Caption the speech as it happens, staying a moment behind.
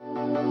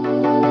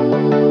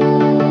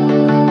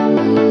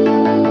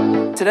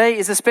Today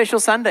is a special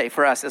Sunday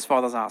for us as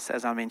Father's House,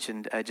 as I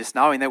mentioned just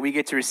now, in that we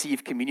get to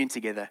receive communion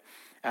together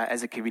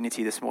as a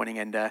community this morning.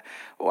 And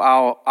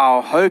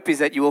our hope is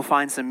that you will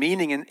find some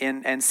meaning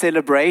and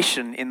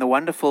celebration in the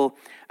wonderful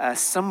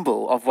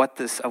symbol of what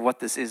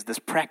this is, this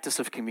practice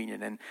of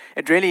communion. And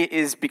it really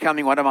is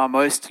becoming one of our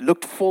most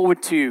looked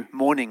forward to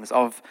mornings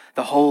of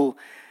the whole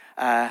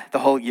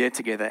year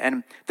together.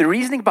 And the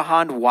reasoning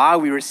behind why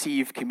we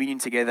receive communion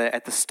together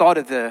at the start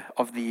of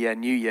the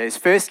new year is,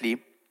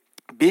 firstly,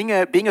 being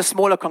a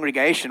smaller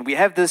congregation, we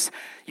have this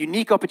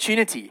unique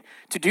opportunity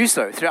to do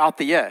so throughout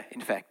the year.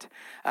 In fact,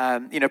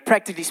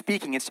 practically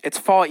speaking, it's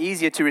far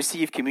easier to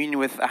receive communion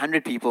with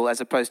 100 people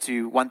as opposed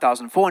to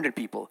 1,400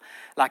 people,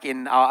 like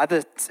in our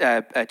other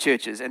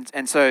churches.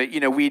 And so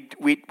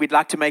we'd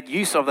like to make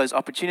use of those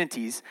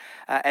opportunities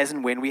as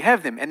and when we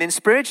have them. And then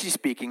spiritually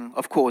speaking,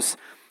 of course,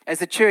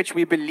 as a church,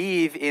 we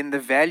believe in the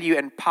value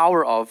and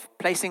power of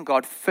placing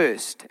God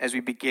first as we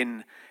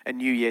begin a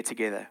new year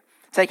together.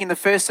 Taking the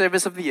first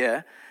service of the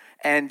year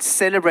and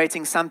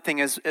celebrating something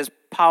as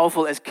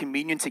powerful as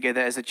communion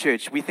together as a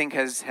church, we think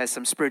has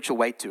some spiritual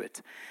weight to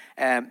it.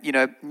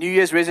 New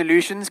Year's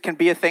resolutions can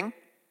be a thing.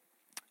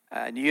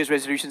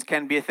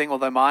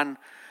 Although mine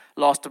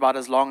last about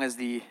as long as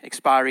the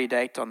expiry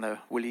date on the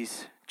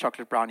Woolies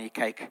chocolate brownie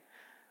cake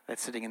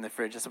that's sitting in the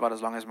fridge. That's about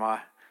as long as my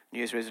New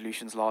Year's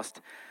resolutions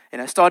last.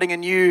 Starting a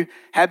new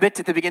habit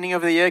at the beginning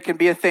of the year can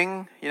be a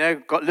thing.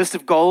 Got a list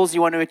of goals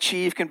you want to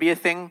achieve can be a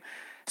thing.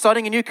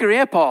 Starting a new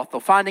career path or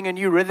finding a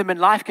new rhythm in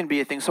life can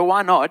be a thing. So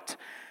why not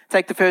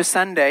take the first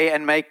Sunday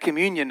and make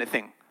communion a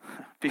thing?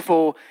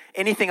 Before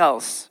anything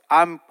else,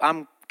 I'm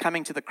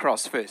coming to the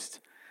cross first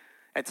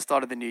at the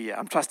start of the new year.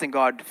 I'm trusting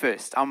God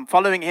first. I'm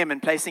following Him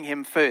and placing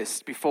Him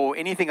first before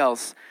anything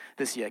else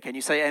this year. Can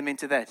you say amen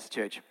to that,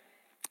 church?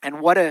 And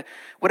what a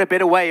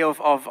better way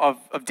of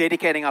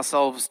dedicating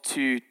ourselves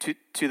to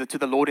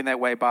the Lord in that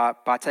way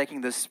by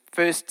taking this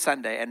first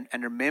Sunday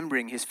and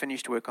remembering His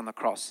finished work on the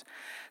cross.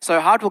 So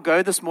how it will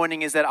go this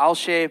morning is that I'll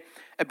share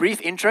a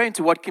brief intro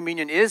into what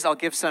communion is. I'll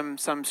give some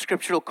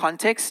scriptural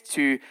context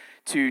to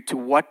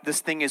what this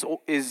thing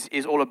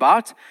is all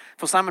about.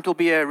 For some, it will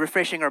be a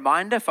refreshing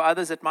reminder. For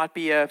others, it might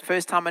be a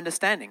first-time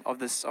understanding of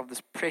this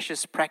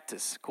precious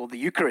practice called the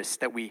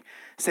Eucharist that we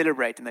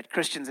celebrate and that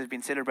Christians have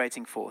been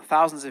celebrating for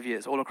thousands of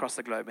years all across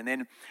the globe. And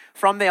then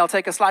from there, I'll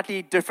take a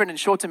slightly different and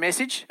shorter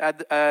message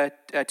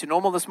to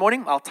normal this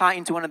morning. I'll tie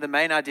into one of the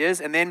main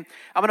ideas, and then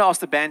I'm going to ask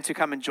the band to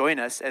come and join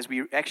us as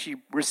we actually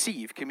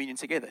receive communion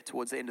together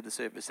towards the end of the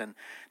service. And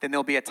then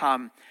there'll be a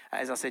time,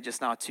 as I said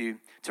just now, to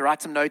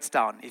write some notes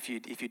down if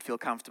you'd feel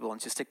comfortable,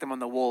 and to stick them on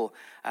the wall,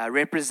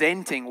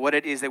 representing what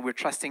it is that we're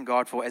trusting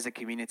God for as a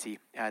community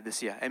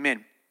this year.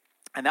 Amen.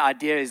 And the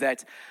idea is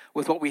that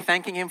with what we're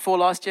thanking Him for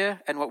last year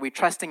and what we're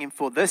trusting Him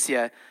for this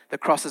year, the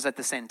cross is at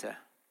the center.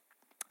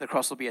 The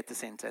cross will be at the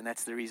center, and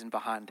that's the reason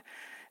behind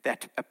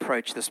that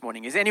approach this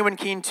morning. Is anyone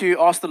keen to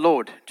ask the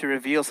Lord to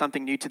reveal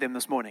something new to them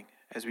this morning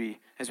as we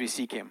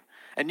seek Him?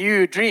 A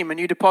new dream, a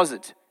new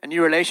deposit, a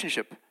new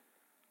relationship.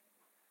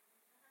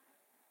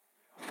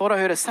 Thought I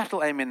heard a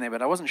subtle amen there,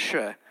 but I wasn't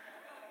sure.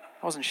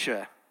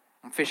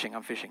 I'm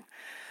fishing.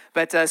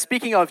 But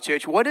speaking of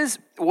church, what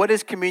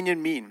does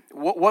communion mean?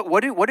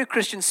 What do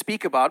Christians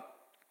speak about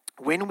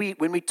when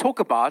we talk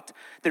about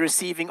the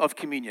receiving of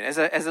communion? As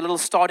a little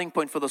starting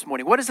point for this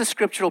morning, what is the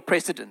scriptural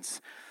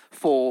precedence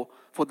for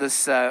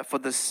this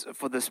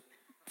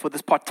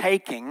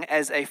partaking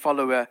as a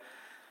follower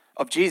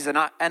of Jesus?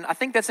 And I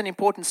think that's an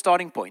important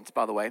starting point,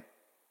 by the way.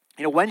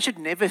 One should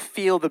never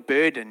feel the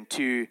burden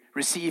to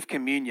receive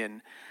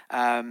communion,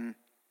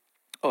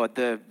 or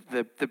the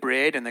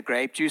bread and the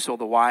grape juice or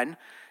the wine.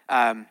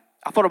 I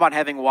thought about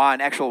having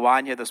actual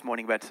wine here this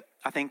morning, but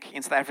I think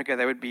in South Africa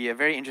there would be a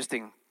very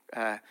interesting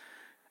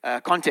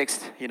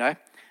context. We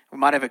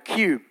might have a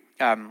queue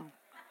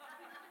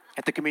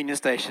at the communion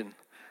station.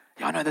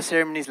 Yeah, I know the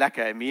ceremony's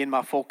lekker. Me and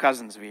my 4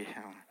 cousins,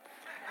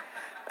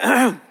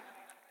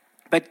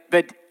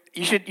 But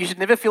you should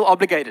never feel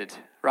obligated,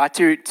 right,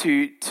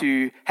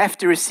 to have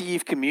to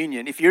receive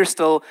communion if you're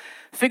still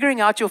figuring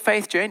out your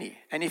faith journey,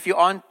 and if you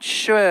aren't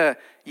sure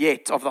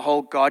yet of the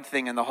whole God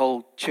thing and the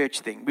whole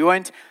church thing. We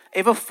won't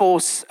ever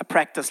force a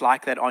practice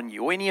like that on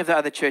you or any of the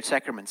other church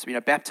sacraments,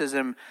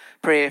 baptism,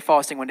 prayer,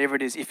 fasting, whatever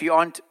it is. If you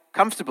aren't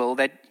comfortable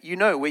that you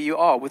know where you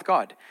are with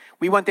God,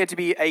 we want there to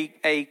be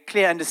a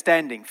clear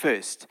understanding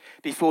first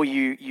before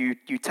you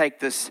take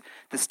this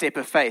step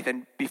of faith,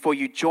 and before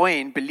you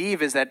join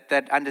believers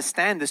that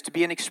understand this to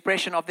be an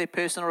expression of their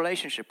personal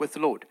relationship with the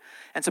Lord.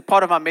 And so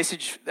part of our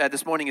message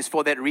this morning is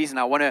for that reason.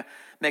 I want to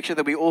make sure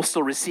that we all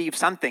still receive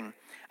something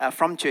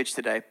from church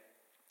today.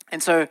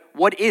 And so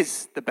what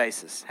is the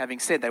basis? Having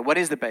said that, what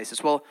is the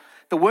basis? Well,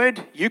 the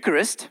word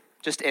Eucharist,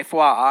 just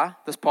FYI,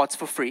 this part's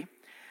for free,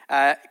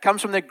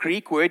 comes from the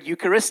Greek word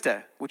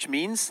Eucharista, which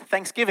means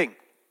thanksgiving.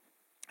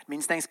 It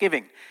means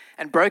thanksgiving.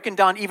 And broken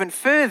down even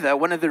further,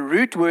 one of the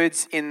root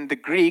words in the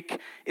Greek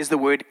is the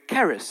word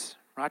charis,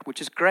 right, which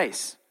is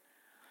grace.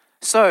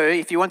 So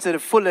if you wanted a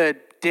fuller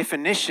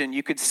definition,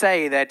 you could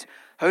say that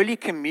Holy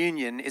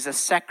Communion is a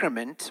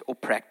sacrament or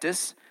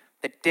practice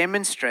that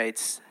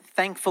demonstrates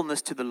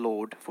thankfulness to the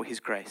Lord for his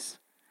grace.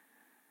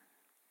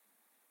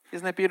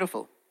 Isn't that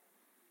beautiful?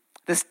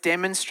 This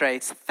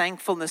demonstrates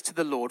thankfulness to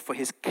the Lord for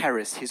his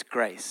charis, his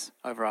grace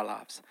over our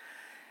lives.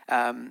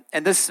 And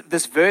this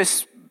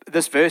verse,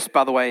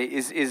 by the way,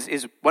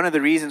 is one of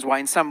the reasons why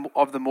in some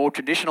of the more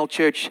traditional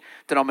church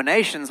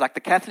denominations, like the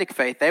Catholic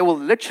faith, they will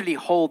literally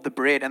hold the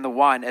bread and the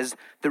wine as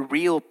the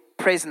real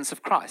presence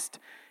of Christ.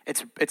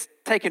 It's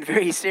taken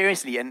very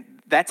seriously,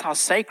 and that's how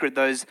sacred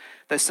those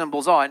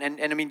symbols are.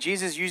 And I mean,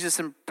 Jesus uses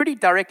some pretty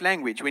direct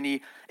language when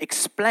he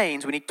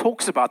explains, when he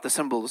talks about the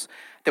symbols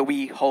that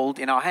we hold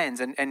in our hands.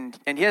 And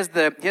here's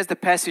the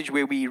passage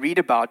where we read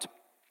about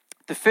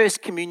the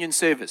first communion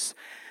service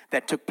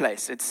that took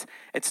place.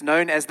 It's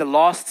known as the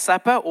Last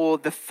Supper or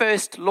the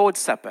First Lord's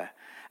Supper,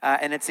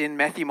 and it's in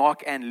Matthew,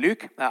 Mark, and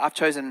Luke. I've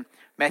chosen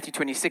Matthew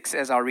 26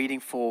 as our reading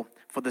for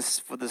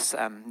this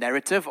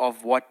narrative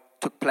of what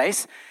took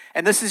place.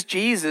 And this is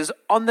Jesus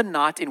on the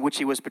night in which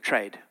he was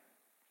betrayed.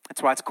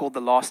 That's why it's called the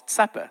Last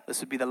Supper. This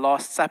would be the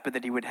Last Supper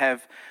that he would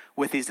have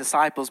with his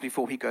disciples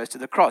before he goes to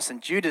the cross.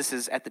 And Judas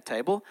is at the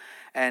table,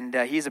 and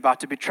he's about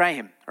to betray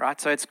him.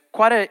 Right? So it's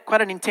quite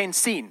an intense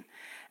scene.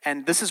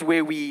 And this is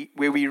where we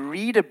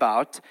read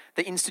about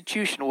the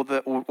institution,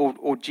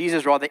 or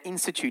Jesus rather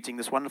instituting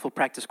this wonderful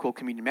practice called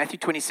communion. Matthew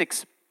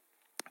 26,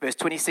 verse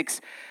 26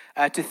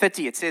 to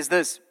 30. It says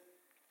this: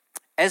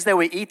 as they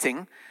were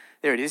eating,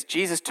 there it is,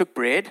 Jesus took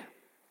bread,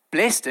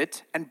 blessed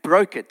it, and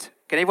broke it.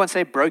 Can everyone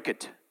say broke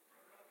it?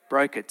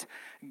 Broke it.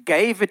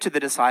 Gave it to the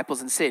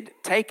disciples and said,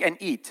 "Take and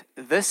eat.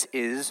 This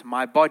is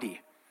my body."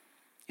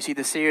 You see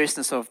the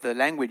seriousness of the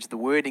language, the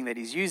wording that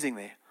he's using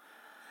there.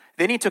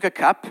 Then he took a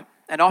cup,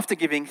 and after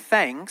giving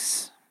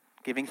thanks,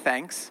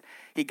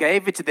 he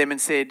gave it to them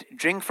and said,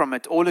 "Drink from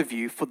it, all of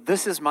you, for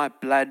this is my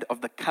blood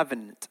of the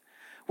covenant,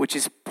 which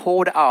is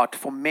poured out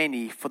for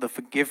many for the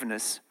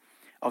forgiveness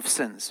of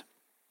sins.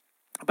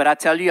 But I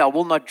tell you, I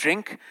will not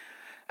drink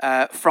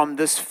from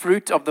this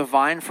fruit of the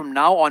vine from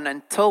now on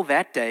until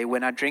that day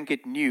when I drink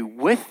it new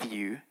with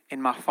you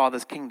in my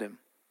Father's kingdom."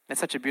 That's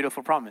such a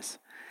beautiful promise.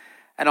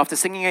 And after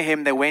singing a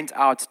hymn, they went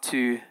out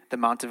to the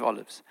Mount of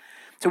Olives.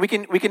 So we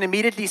can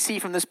immediately see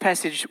from this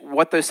passage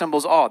what those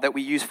symbols are that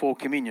we use for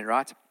communion,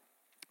 right?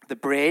 The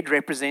bread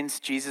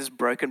represents Jesus'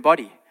 broken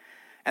body.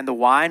 And the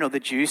wine or the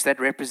juice, that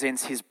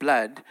represents his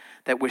blood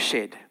that was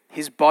shed.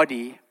 His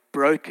body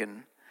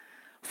broken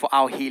for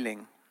our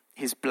healing.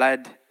 His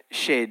blood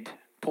shed,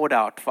 poured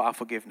out for our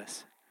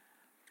forgiveness.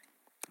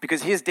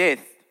 Because his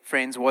death,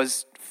 friends,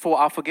 was for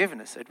our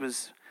forgiveness. It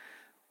was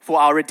for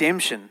our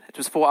redemption. It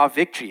was for our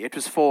victory. It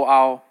was for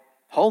our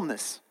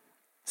wholeness,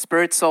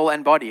 spirit, soul,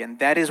 and body. And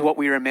that is what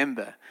we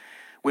remember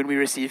when we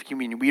receive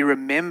communion. We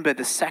remember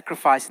the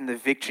sacrifice and the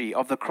victory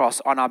of the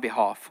cross on our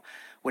behalf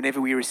whenever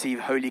we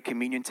receive Holy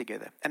Communion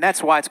together. And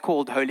that's why it's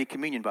called Holy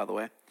Communion, by the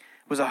way.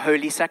 It was a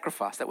holy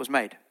sacrifice that was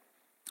made.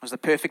 It was the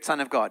perfect Son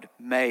of God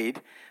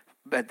made,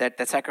 but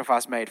that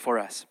sacrifice made for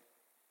us.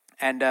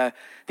 And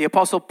the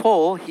Apostle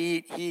Paul,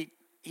 he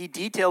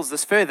details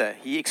this further.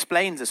 He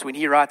explains this when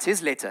he writes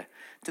his letter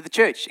to the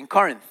church in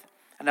Corinth,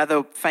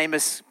 another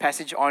famous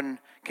passage on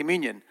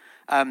communion.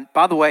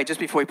 By the way, just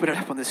before we put it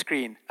up on the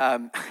screen,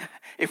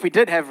 if we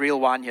did have real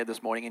wine here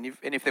this morning,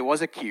 and if there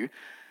was a queue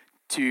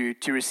to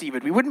receive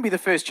it, we wouldn't be the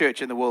first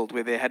church in the world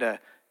where they had an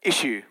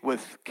issue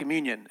with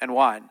communion and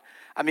wine.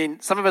 I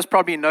mean, some of us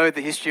probably know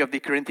the history of the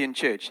Corinthian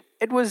church.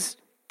 It was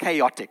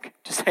chaotic,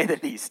 to say the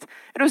least.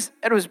 It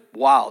was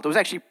wild. It was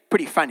actually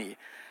pretty funny,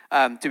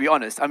 to be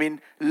honest. I mean,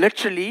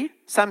 literally,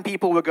 some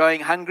people were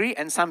going hungry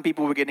and some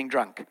people were getting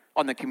drunk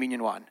on the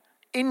communion wine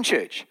in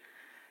church.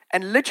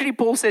 And literally,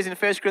 Paul says in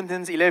 1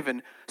 Corinthians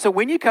 11, so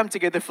when you come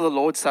together for the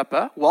Lord's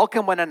Supper,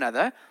 welcome one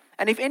another,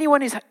 and if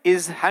anyone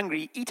is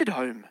hungry, eat at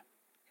home.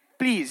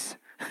 Please,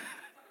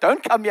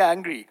 don't come here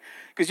hungry,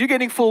 because you're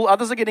getting full,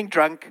 others are getting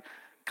drunk.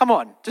 Come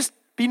on, just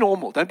be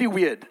normal. Don't be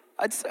weird.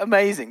 It's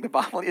amazing. The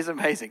Bible is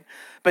amazing.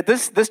 But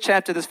this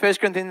chapter, this 1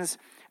 Corinthians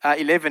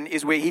 11,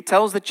 is where he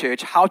tells the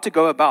church how to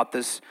go about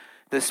this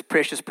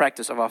precious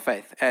practice of our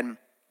faith. And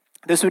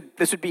this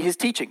would be his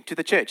teaching to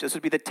the church. This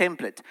would be the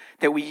template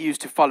that we use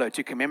to follow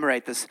to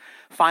commemorate this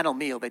final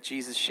meal that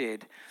Jesus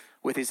shared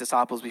with his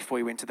disciples before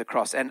he went to the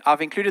cross. And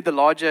I've included the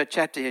larger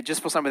chapter here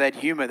just for some of that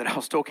humor that I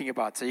was talking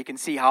about, so you can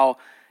see how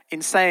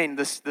insane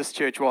this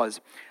church was.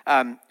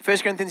 1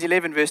 Corinthians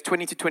 11, verse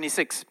 20 to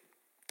 26.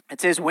 It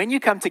says, when you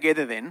come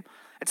together then,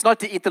 it's not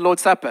to eat the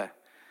Lord's Supper.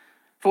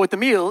 For with the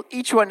meal,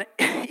 each one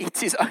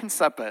eats his own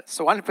supper.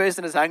 So one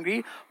person is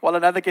hungry while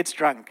another gets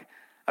drunk.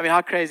 I mean,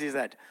 how crazy is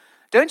that?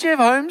 Don't you have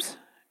homes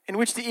in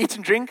which to eat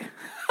and drink?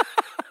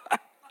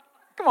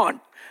 Come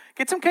on,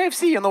 get some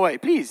KFC on the way,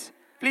 please,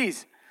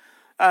 please.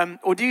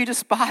 Or do you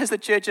despise the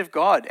church of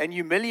God and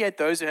humiliate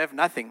those who have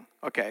nothing?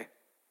 Okay,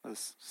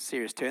 that's a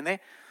serious turn there.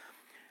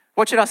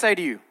 What should I say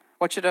to you?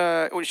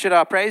 Should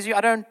I praise you?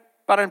 I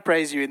don't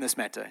praise you in this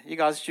matter. You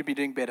guys should be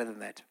doing better than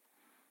that.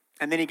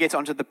 And then he gets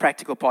onto the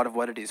practical part of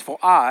what it is. For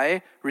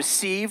I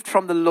received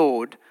from the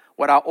Lord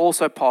what I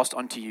also passed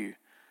on to you.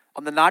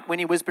 On the night when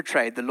he was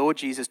betrayed, the Lord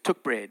Jesus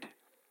took bread.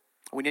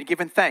 When he had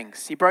given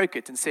thanks, he broke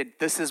it and said,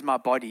 "This is my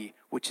body,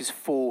 which is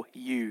for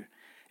you.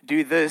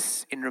 Do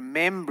this in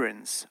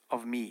remembrance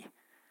of me."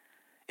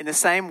 In the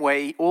same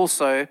way,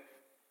 also,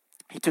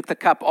 he took the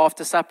cup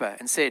after supper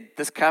and said,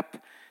 "This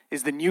cup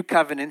is the new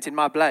covenant in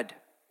my blood.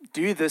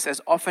 Do this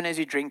as often as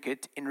you drink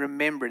it in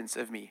remembrance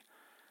of me."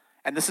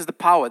 And this is the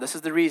power, this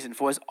is the reason.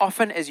 "For as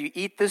often as you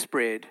eat this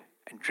bread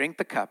and drink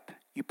the cup,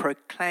 you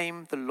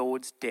proclaim the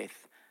Lord's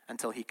death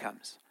until he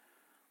comes."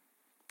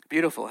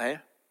 Beautiful, hey?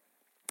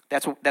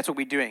 That's what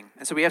we're doing.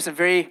 And so we have some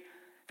very,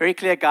 very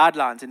clear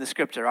guidelines in the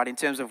scripture, right, in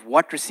terms of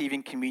what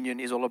receiving communion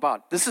is all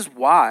about. This is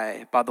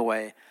why, by the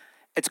way,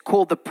 it's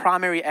called the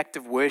primary act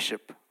of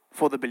worship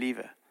for the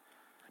believer,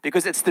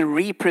 because it's the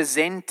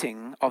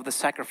representing of the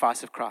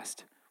sacrifice of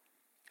Christ.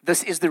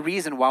 This is the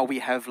reason why we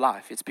have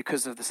life. It's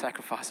because of the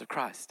sacrifice of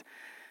Christ.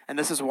 And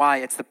this is why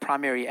it's the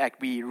primary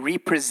act. We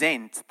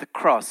represent the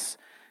cross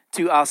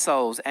to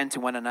ourselves and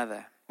to one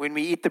another. When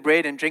we eat the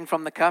bread and drink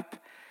from the cup,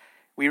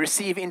 we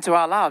receive into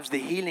our lives the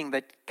healing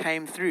that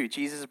came through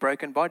Jesus'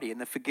 broken body and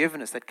the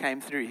forgiveness that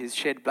came through his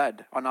shed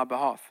blood on our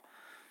behalf.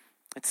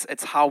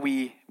 It's how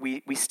we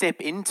step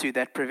into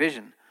that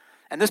provision.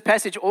 And this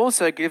passage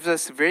also gives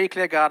us very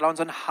clear guidelines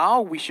on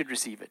how we should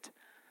receive it.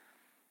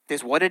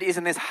 There's what it is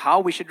and there's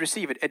how we should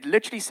receive it. It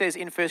literally says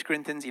in 1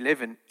 Corinthians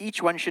 11,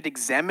 each one should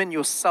examine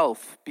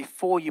yourself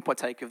before you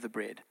partake of the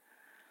bread.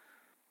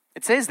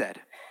 It says that.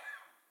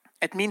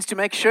 It means to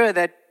make sure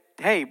that,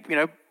 hey,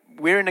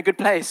 we're in a good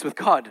place with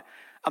God.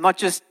 I'm not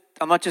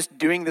just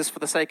doing this for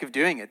the sake of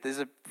doing it. There's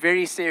a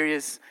very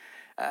serious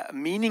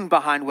meaning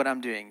behind what I'm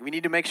doing. We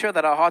need to make sure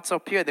that our hearts are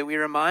pure, that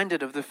we're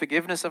reminded of the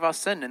forgiveness of our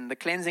sin and the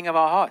cleansing of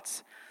our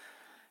hearts.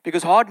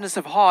 Because hardness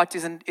of heart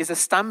is a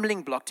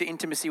stumbling block to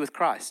intimacy with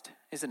Christ,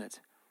 isn't it?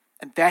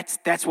 And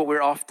that's what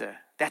we're after.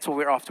 That's what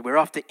we're after. We're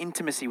after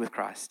intimacy with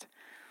Christ.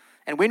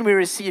 And when we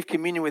receive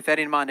communion with that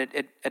in mind,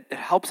 it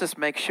helps us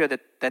make sure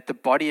that the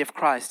body of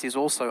Christ is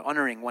also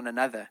honoring one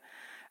another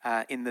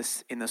in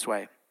this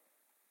way.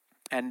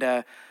 And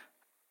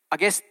I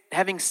guess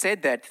having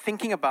said that,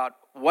 thinking about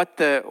what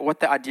the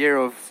idea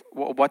of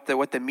what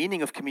the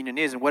meaning of communion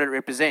is and what it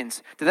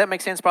represents, did that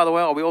make sense? By the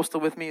way, are we all still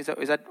with me? Is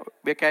that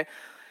okay?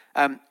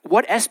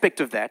 What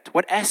aspect of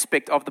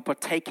the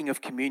partaking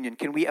of communion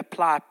can we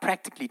apply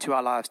practically to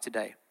our lives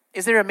today?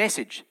 Is there a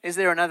message? Is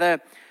there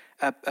another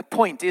a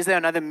point? Is there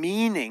another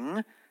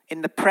meaning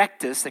in the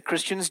practice that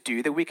Christians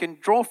do that we can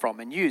draw from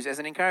and use as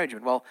an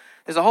encouragement? Well,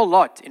 there's a whole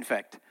lot, in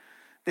fact.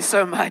 There's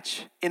so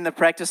much in the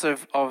practice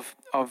of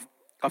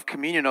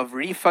communion, of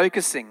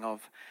refocusing,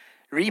 of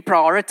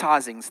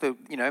reprioritizing, so,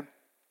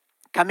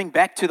 coming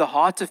back to the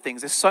heart of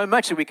things. There's so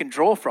much that we can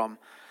draw from.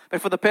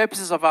 But for the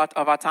purposes of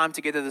our time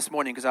together this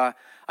morning, because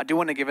I do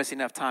want to give us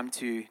enough time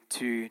to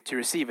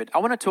receive it, I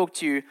want to talk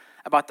to you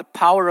about the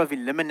power of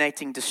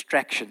eliminating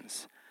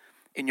distractions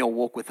in your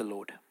walk with the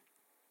Lord.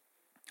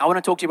 I want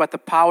to talk to you about the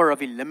power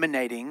of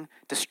eliminating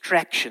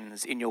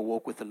distractions in your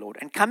walk with the Lord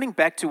and coming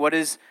back to what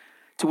is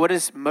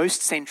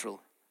most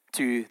central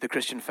to the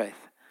Christian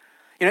faith.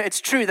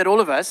 It's true that all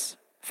of us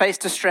face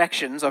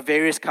distractions of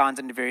various kinds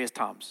and various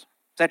times.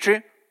 Is that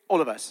true? All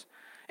of us.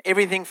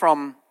 Everything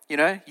from,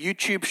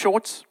 YouTube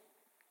shorts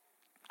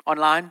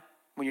online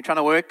when you're trying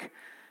to work,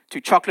 to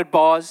chocolate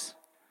bars,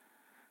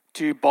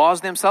 to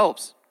bars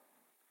themselves.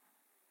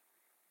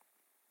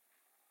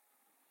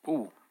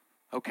 Ooh,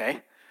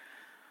 okay.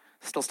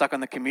 Still stuck on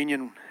the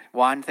communion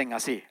wine thing, I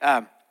see.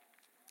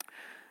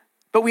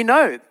 But we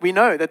know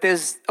that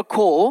there's a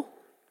call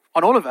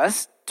on all of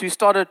us to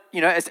start at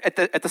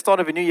the start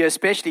of a new year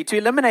especially, to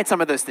eliminate some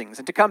of those things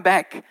and to come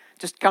back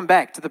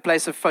to the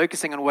place of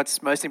focusing on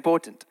what's most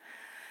important.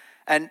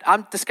 And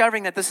I'm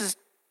discovering that this is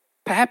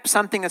perhaps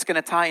something that's going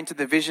to tie into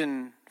the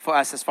vision for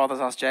us as Father's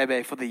House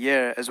JBAY for the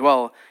year as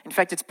well. In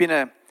fact, it's been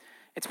a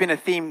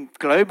theme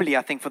globally,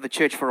 I think, for the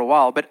church for a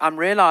while. But I'm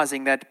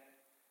realizing that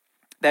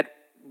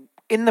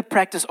in the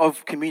practice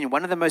of communion,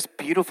 one of the most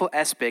beautiful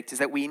aspects is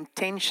that we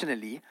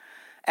intentionally,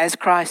 as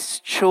Christ's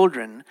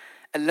children,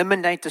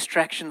 eliminate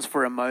distractions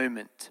for a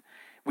moment.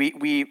 We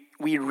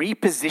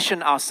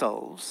reposition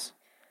ourselves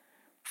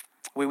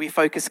where we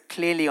focus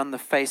clearly on the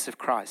face of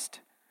Christ.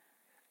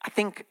 I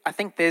think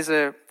there's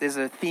a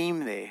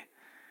theme there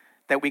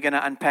that we're going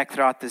to unpack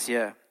throughout this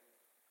year.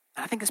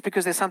 And I think it's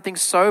because there's something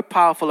so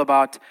powerful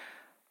about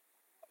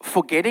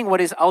forgetting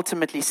what is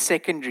ultimately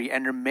secondary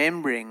and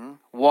remembering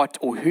what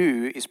or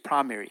who is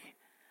primary.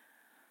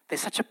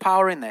 There's such a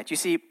power in that. You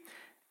see,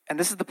 and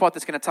this is the part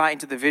that's going to tie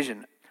into the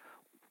vision.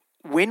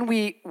 When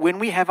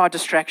we have our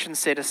distractions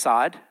set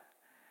aside,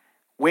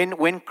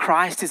 when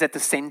Christ is at the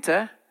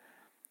center,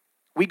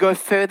 we go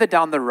further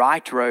down the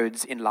right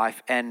roads in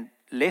life and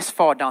less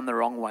far down the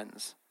wrong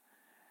ones.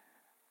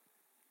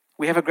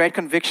 We have a great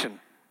conviction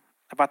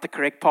about the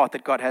correct path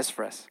that God has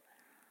for us,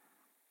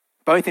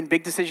 both in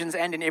big decisions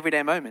and in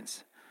everyday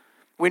moments.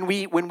 When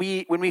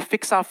we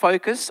fix our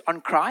focus on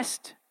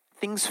Christ,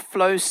 things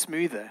flow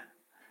smoother.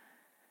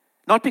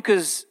 Not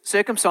because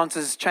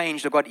circumstances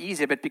changed or got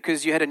easier, but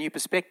because you had a new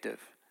perspective.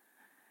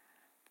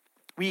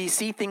 we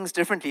see things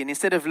differently. And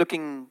instead of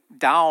looking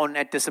down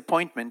at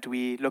disappointment,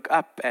 we look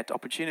up at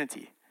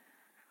opportunity.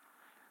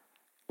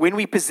 When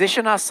we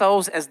position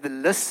ourselves as the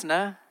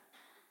listener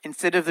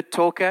instead of the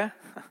talker,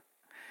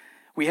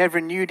 we have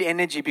renewed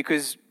energy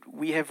because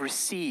we have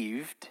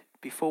received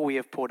before we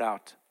have poured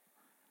out.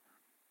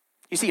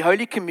 You see,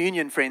 Holy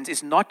Communion, friends,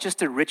 is not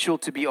just a ritual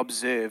to be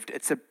observed,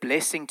 it's a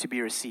blessing to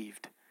be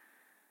received.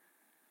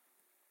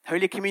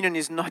 Holy Communion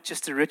is not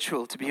just a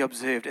ritual to be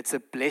observed, it's a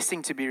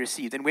blessing to be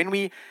received. And when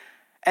we,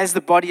 as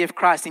the body of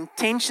Christ,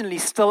 intentionally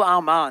still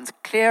our minds,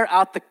 clear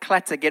out the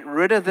clutter, get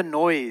rid of the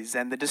noise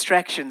and the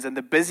distractions and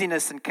the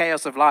busyness and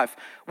chaos of life,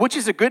 which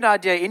is a good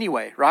idea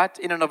anyway, right?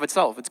 In and of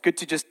itself. It's good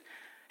to just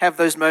have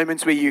those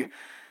moments where you,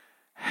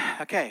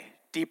 okay,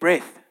 deep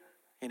breath,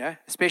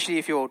 especially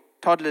if your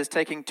toddler is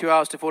taking 2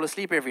 hours to fall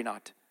asleep every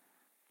night.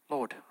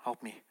 Lord,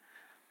 help me.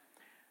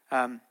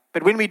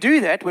 But when we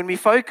do that, when we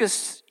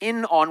focus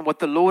in on what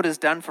the Lord has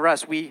done for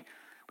us, we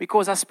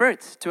cause our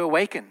spirits to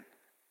awaken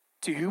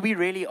to who we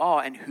really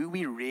are and who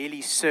we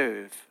really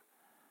serve.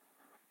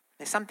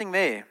 There's something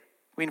there.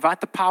 We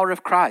invite the power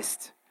of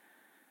Christ,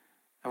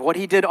 of what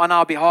He did on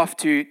our behalf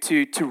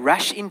to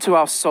rush into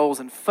our souls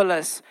and fill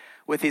us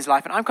with His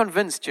life. And I'm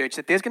convinced, church,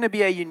 that there's going to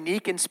be a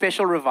unique and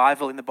special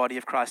revival in the body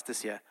of Christ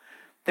this year.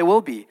 There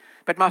will be.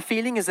 But my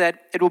feeling is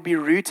that it will be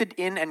rooted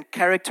in and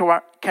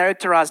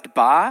characterized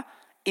by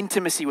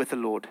intimacy with the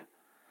Lord.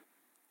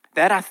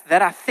 That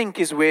I think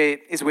is where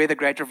the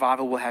great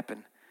revival will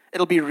happen.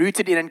 It'll be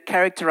rooted in and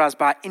characterized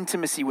by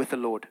intimacy with the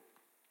Lord.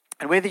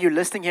 And whether you're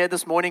listening here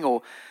this morning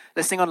or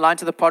listening online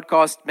to the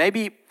podcast,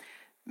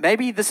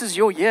 maybe this is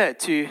your year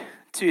to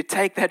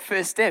take that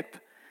first step,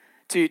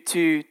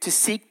 to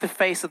seek the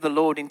face of the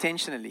Lord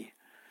intentionally.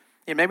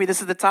 Yeah, maybe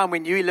this is the time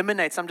when you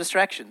eliminate some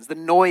distractions, the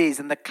noise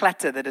and the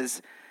clutter that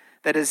has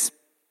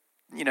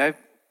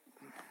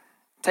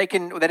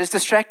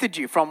distracted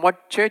you from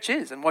what church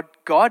is and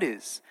what God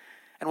is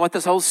and what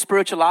this whole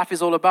spiritual life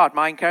is all about.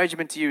 My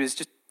encouragement to you is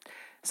just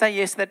say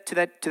yes to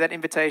that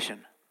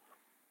invitation.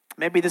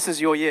 Maybe this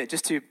is your year,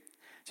 just to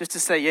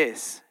say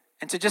yes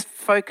and to just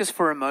focus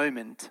for a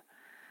moment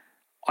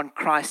on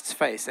Christ's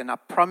face. And I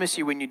promise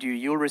you, when you do,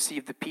 you'll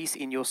receive the peace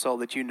in your soul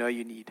that you know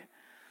you need.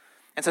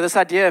 And so this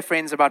idea,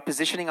 friends, about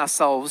positioning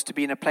ourselves to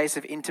be in a place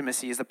of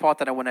intimacy is the part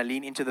that I want to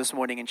lean into this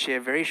morning and share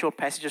a very short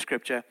passage of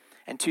scripture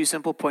and 2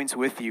 simple points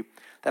with you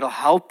that'll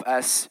help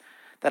us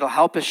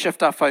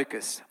shift our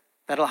focus,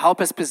 that'll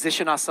help us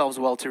position ourselves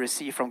well to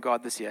receive from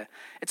God this year.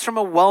 It's from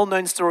a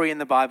well-known story in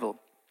the Bible.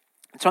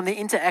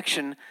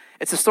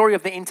 It's a story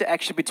of the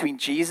interaction between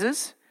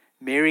Jesus,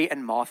 Mary,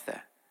 and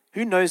Martha.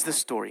 Who knows this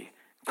story?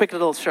 Quick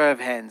little show of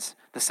hands,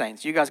 the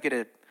saints. You guys get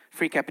a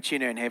free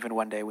cappuccino in heaven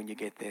one day when you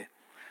get there.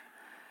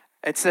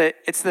 It's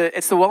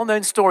the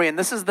well-known story, and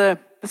this is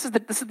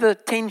the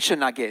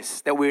tension, I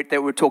guess, that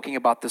we're talking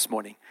about this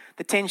morning.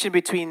 The tension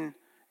between.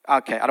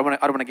 Okay, I don't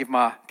want to give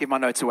my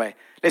notes away.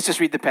 Let's just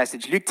read the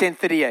passage. Luke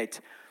 10:38.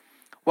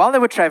 While they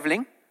were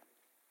traveling,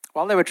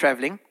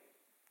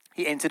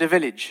 he entered a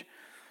village,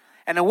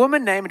 and a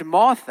woman named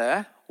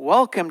Martha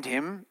welcomed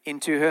him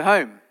into her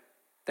home.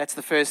 That's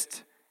the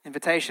first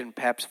invitation,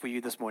 perhaps, for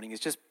you this morning. Is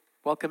just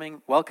welcome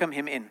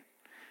him in,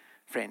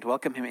 friend.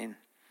 Welcome him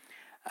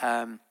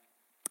in.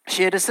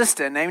 She had a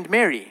sister named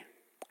Mary,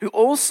 who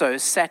also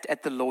sat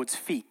at the Lord's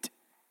feet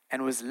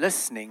and was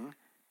listening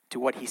to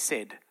what he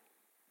said.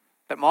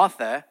 But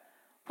Martha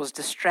was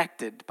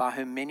distracted by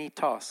her many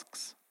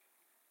tasks.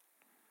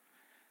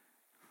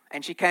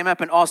 And she came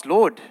up and asked,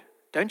 Lord,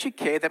 don't you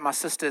care that my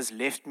sister has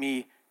left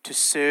me to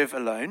serve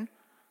alone?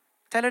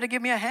 Tell her to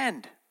give me a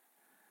hand.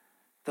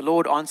 The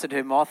Lord answered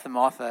her, Martha,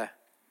 Martha,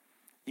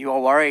 you are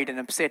worried and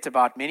upset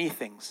about many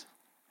things,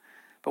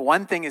 but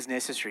one thing is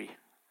necessary.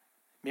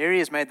 Mary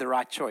has made the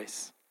right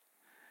choice,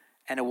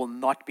 and it will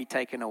not be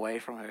taken away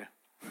from her.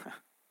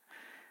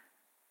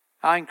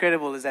 How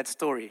incredible is that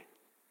story?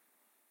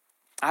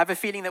 I have a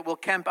feeling that we'll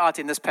camp out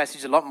in this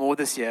passage a lot more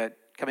this year,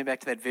 coming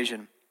back to that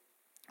vision.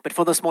 But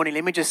for this morning,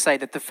 let me just say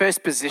that the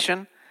first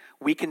position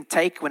we can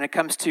take when it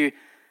comes to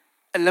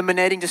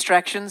eliminating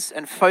distractions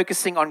and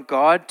focusing on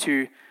God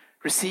to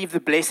receive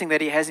the blessing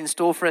that He has in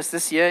store for us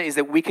this year is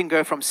that we can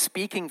go from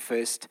speaking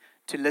first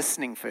to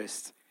listening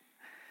first.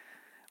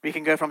 We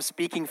can go from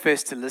speaking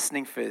first to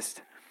listening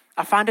first.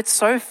 I find it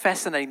so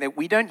fascinating that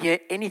we don't hear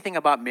anything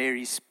about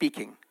Mary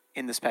speaking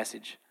in this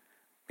passage.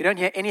 We don't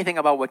hear anything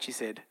about what she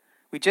said.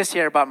 We just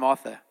hear about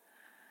Martha.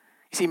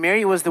 You see,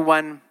 Mary was the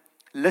one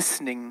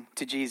listening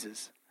to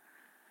Jesus.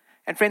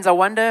 And friends, I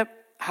wonder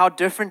how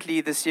differently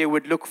this year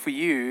would look for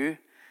you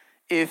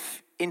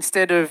if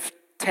instead of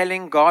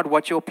telling God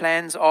what your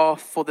plans are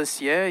for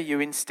this year, you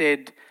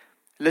instead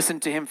listen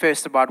to Him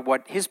first about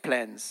what His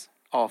plans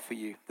are for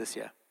you this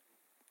year.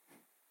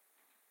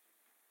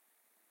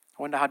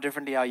 I wonder how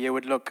differently our year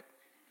would look.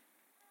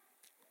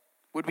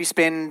 Would we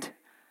spend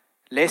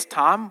less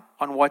time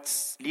on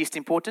what's least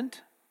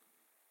important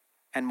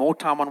and more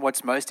time on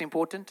what's most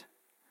important?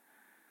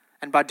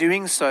 And by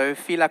doing so,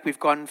 feel like we've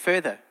gone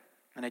further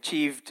and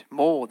achieved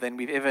more than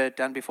we've ever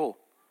done before?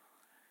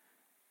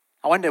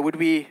 I wonder, would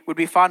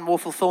we find more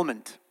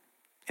fulfillment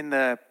in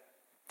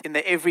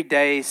the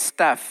everyday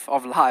stuff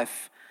of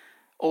life,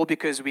 all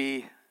because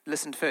we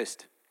listened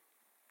first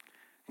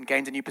and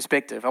gained a new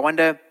perspective. I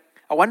wonder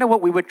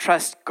what we would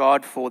trust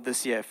God for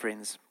this year,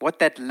 friends. What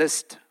that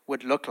list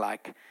would look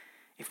like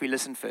if we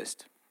listened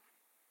first.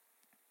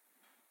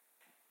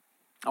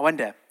 I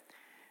wonder.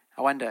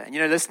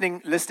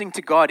 And listening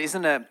to God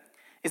isn't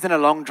a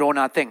long drawn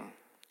out thing.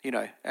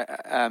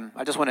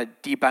 I just want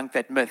to debunk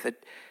that myth.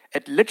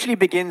 It literally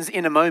begins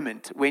in a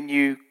moment when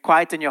you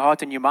quieten your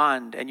heart and your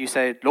mind and you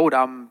say, Lord,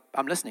 I'm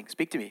listening.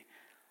 Speak to me.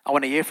 I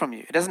want to hear from you.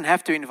 It doesn't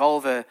have to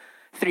involve a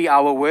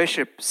 3-hour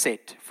worship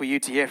set for you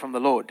to hear from the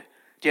Lord.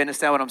 Do you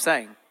understand what I'm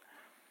saying?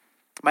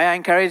 May I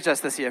encourage us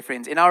this year,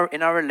 friends, in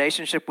our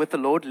relationship with the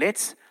Lord,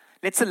 let's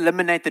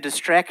eliminate the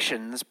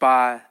distractions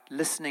by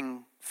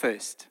listening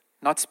first,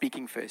 not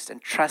speaking first, and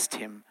trust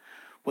Him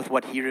with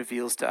what He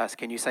reveals to us.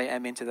 Can you say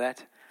amen to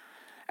that?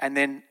 And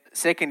then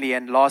secondly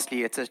and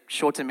lastly, it's a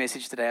shorter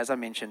message today, as I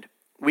mentioned.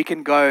 We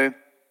can go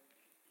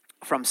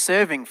from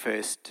serving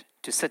first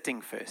to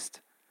sitting first.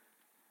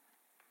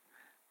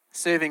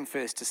 Serving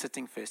first to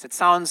sitting first. It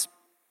sounds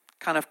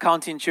kind of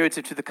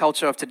counterintuitive to the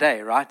culture of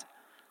today, right?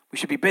 We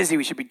should be busy,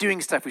 we should be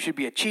doing stuff, we should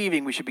be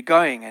achieving, we should be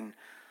going. And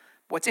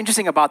what's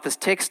interesting about this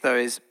text, though,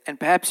 is, and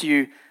perhaps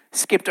you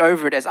skipped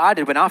over it as I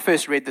did when I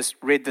first read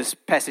this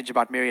passage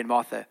about Mary and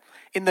Martha.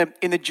 In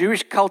the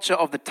Jewish culture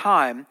of the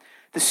time,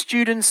 the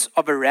students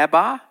of a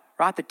rabbi,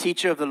 right, the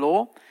teacher of the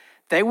law,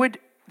 they would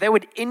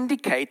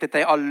indicate that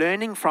they are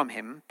learning from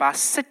him by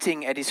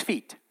sitting at his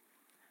feet.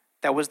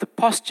 That was the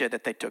posture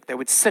that they took. They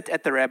would sit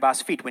at the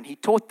rabbi's feet when he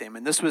taught them.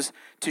 And this was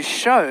to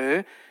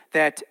show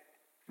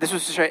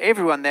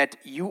everyone that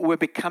you were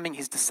becoming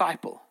his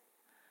disciple.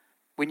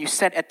 When you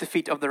sat at the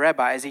feet of the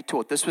rabbi as he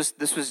taught, this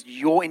was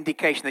your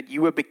indication that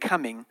you were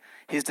becoming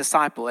his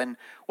disciple. And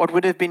what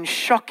would have been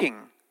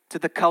shocking to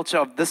the culture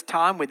of this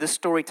time where this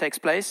story takes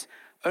place,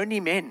 only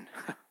men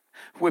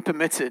were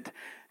permitted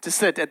to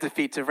sit at the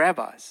feet of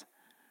rabbis.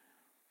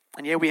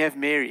 And here we have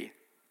Mary.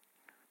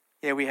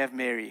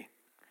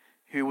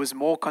 Who was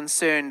more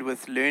concerned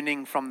with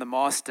learning from the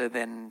master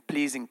than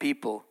pleasing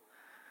people,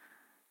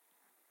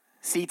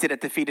 seated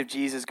at the feet of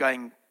Jesus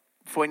going,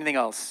 for anything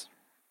else,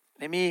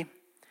 let me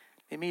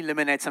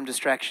eliminate some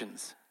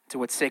distractions to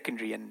what's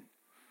secondary, and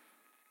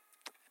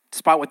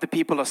despite what the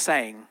people are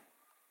saying,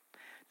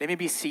 let me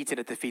be seated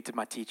at the feet of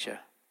my teacher.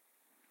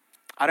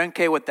 I don't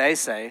care what they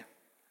say.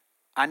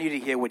 I need to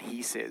hear what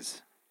he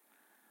says.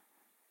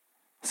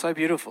 So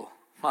beautiful,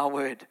 my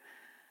word.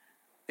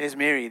 There's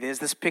Mary, there's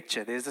this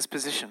picture, there's this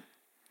position.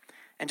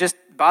 And just,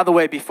 by the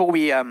way, before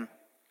we,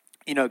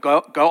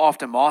 go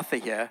after Martha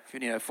here,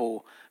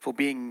 for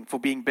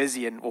being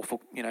busy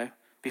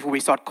before we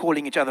start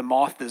calling each other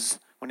Marthas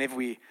whenever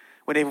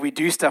we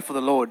do stuff for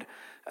the Lord,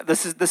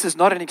 this is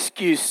not an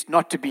excuse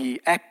not to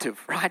be active,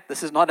 right?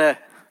 This is not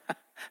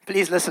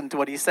please listen to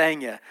what he's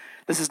saying here.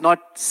 This is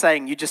not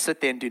saying you just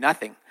sit there and do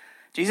nothing.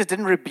 Jesus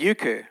didn't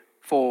rebuke her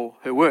for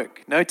her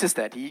work. Notice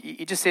that.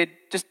 He just said,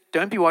 just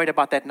don't be worried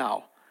about that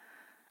now.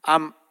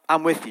 I'm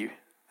with you.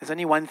 There's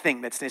only one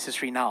thing that's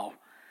necessary now.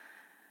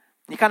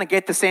 You kind of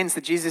get the sense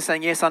that Jesus is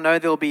saying, yes, I know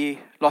there'll be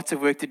lots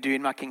of work to do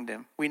in my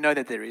kingdom. We know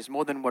that there is,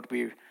 more than what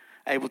we're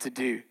able to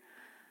do.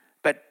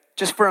 But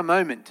just for a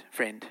moment,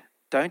 friend,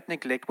 don't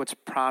neglect what's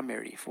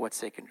primary for what's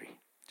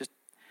secondary. Just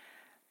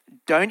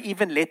don't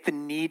even let the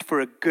need for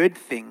a good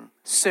thing,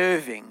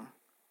 serving,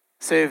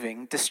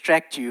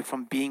 distract you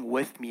from being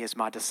with me as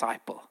my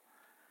disciple.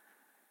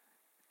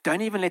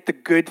 Don't even let the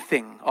good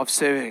thing of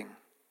serving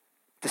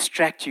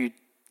distract you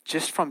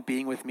just from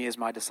being with me as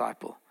my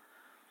disciple.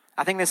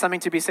 I think there's something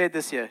to be said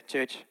this year,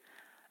 church,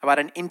 about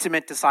an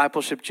intimate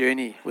discipleship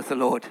journey with the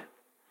Lord.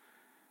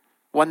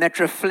 One that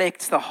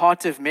reflects the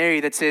heart of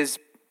Mary that says,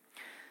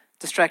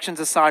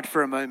 distractions aside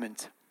for a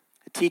moment.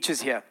 The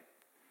teacher's here.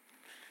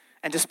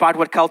 And despite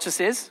what culture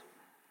says,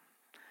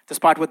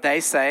 despite what they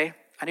say,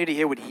 I need to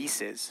hear what he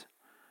says.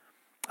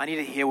 I need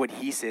to hear what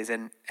he says.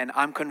 And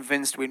I'm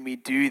convinced when we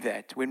do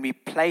that, when we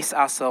place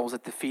ourselves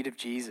at the feet of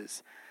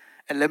Jesus,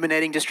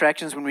 eliminating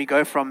distractions when we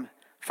go from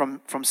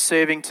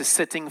serving to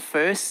sitting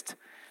first,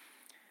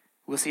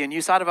 we'll see a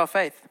new side of our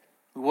faith.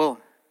 We will.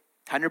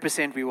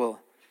 100% we will.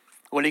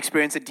 We'll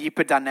experience a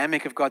deeper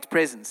dynamic of God's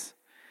presence.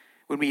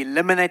 When we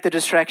eliminate the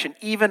distraction,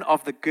 even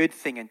of the good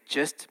thing, and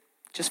just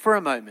for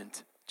a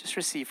moment, just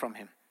receive from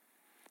him.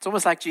 It's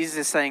almost like Jesus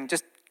is saying,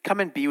 just come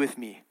and be with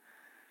me.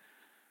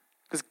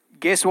 Because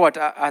guess what?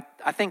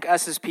 I think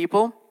us as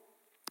people,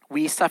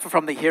 we suffer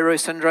from the hero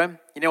syndrome.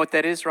 You know what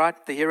that is, right?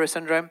 The hero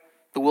syndrome.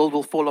 The world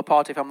will fall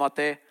apart if I'm not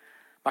there.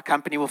 My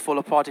company will fall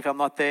apart if I'm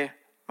not there.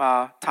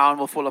 My town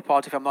will fall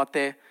apart if I'm not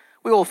there.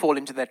 We all fall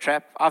into that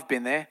trap. I've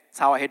been there. It's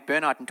how I hit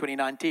burnout in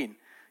 2019.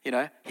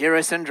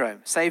 Hero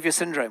syndrome, savior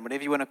syndrome,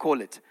 whatever you want to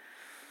call it.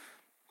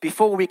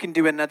 Before we can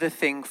do another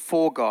thing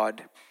for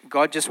God,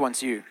 God just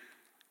wants you.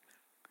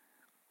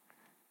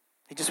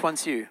 He just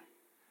wants you.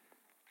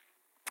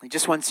 He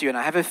just wants you. And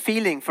I have a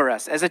feeling for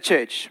us as a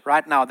church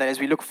right now that as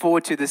we look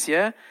forward to this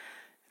year,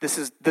 this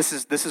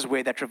is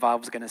where that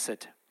revival is going to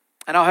sit.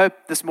 And I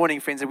hope this morning,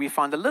 friends, that we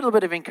find a little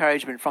bit of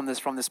encouragement from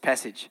this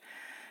passage,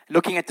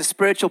 looking at the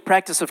spiritual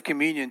practice of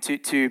communion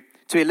to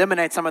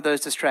eliminate some of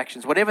those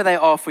distractions, whatever they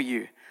are for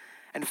you,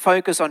 and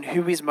focus on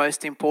who is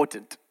most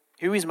important.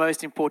 Who is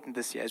most important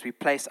this year as we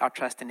place our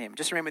trust in Him?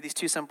 Just remember these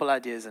two simple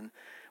ideas, and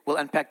we'll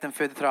unpack them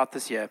further throughout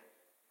this year.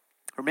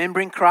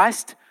 Remembering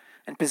Christ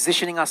and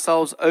positioning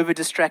ourselves over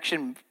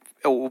distraction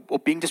or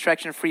being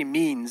distraction-free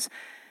means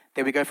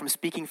that we go from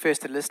speaking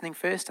first to listening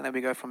first, and then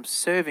we go from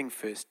serving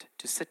first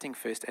to sitting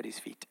first at His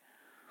feet.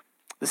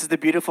 This is the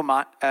beautiful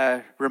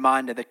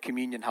reminder that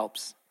communion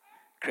helps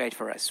create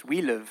for us.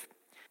 We live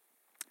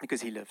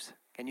because He lives.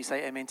 Can you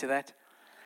say amen to that?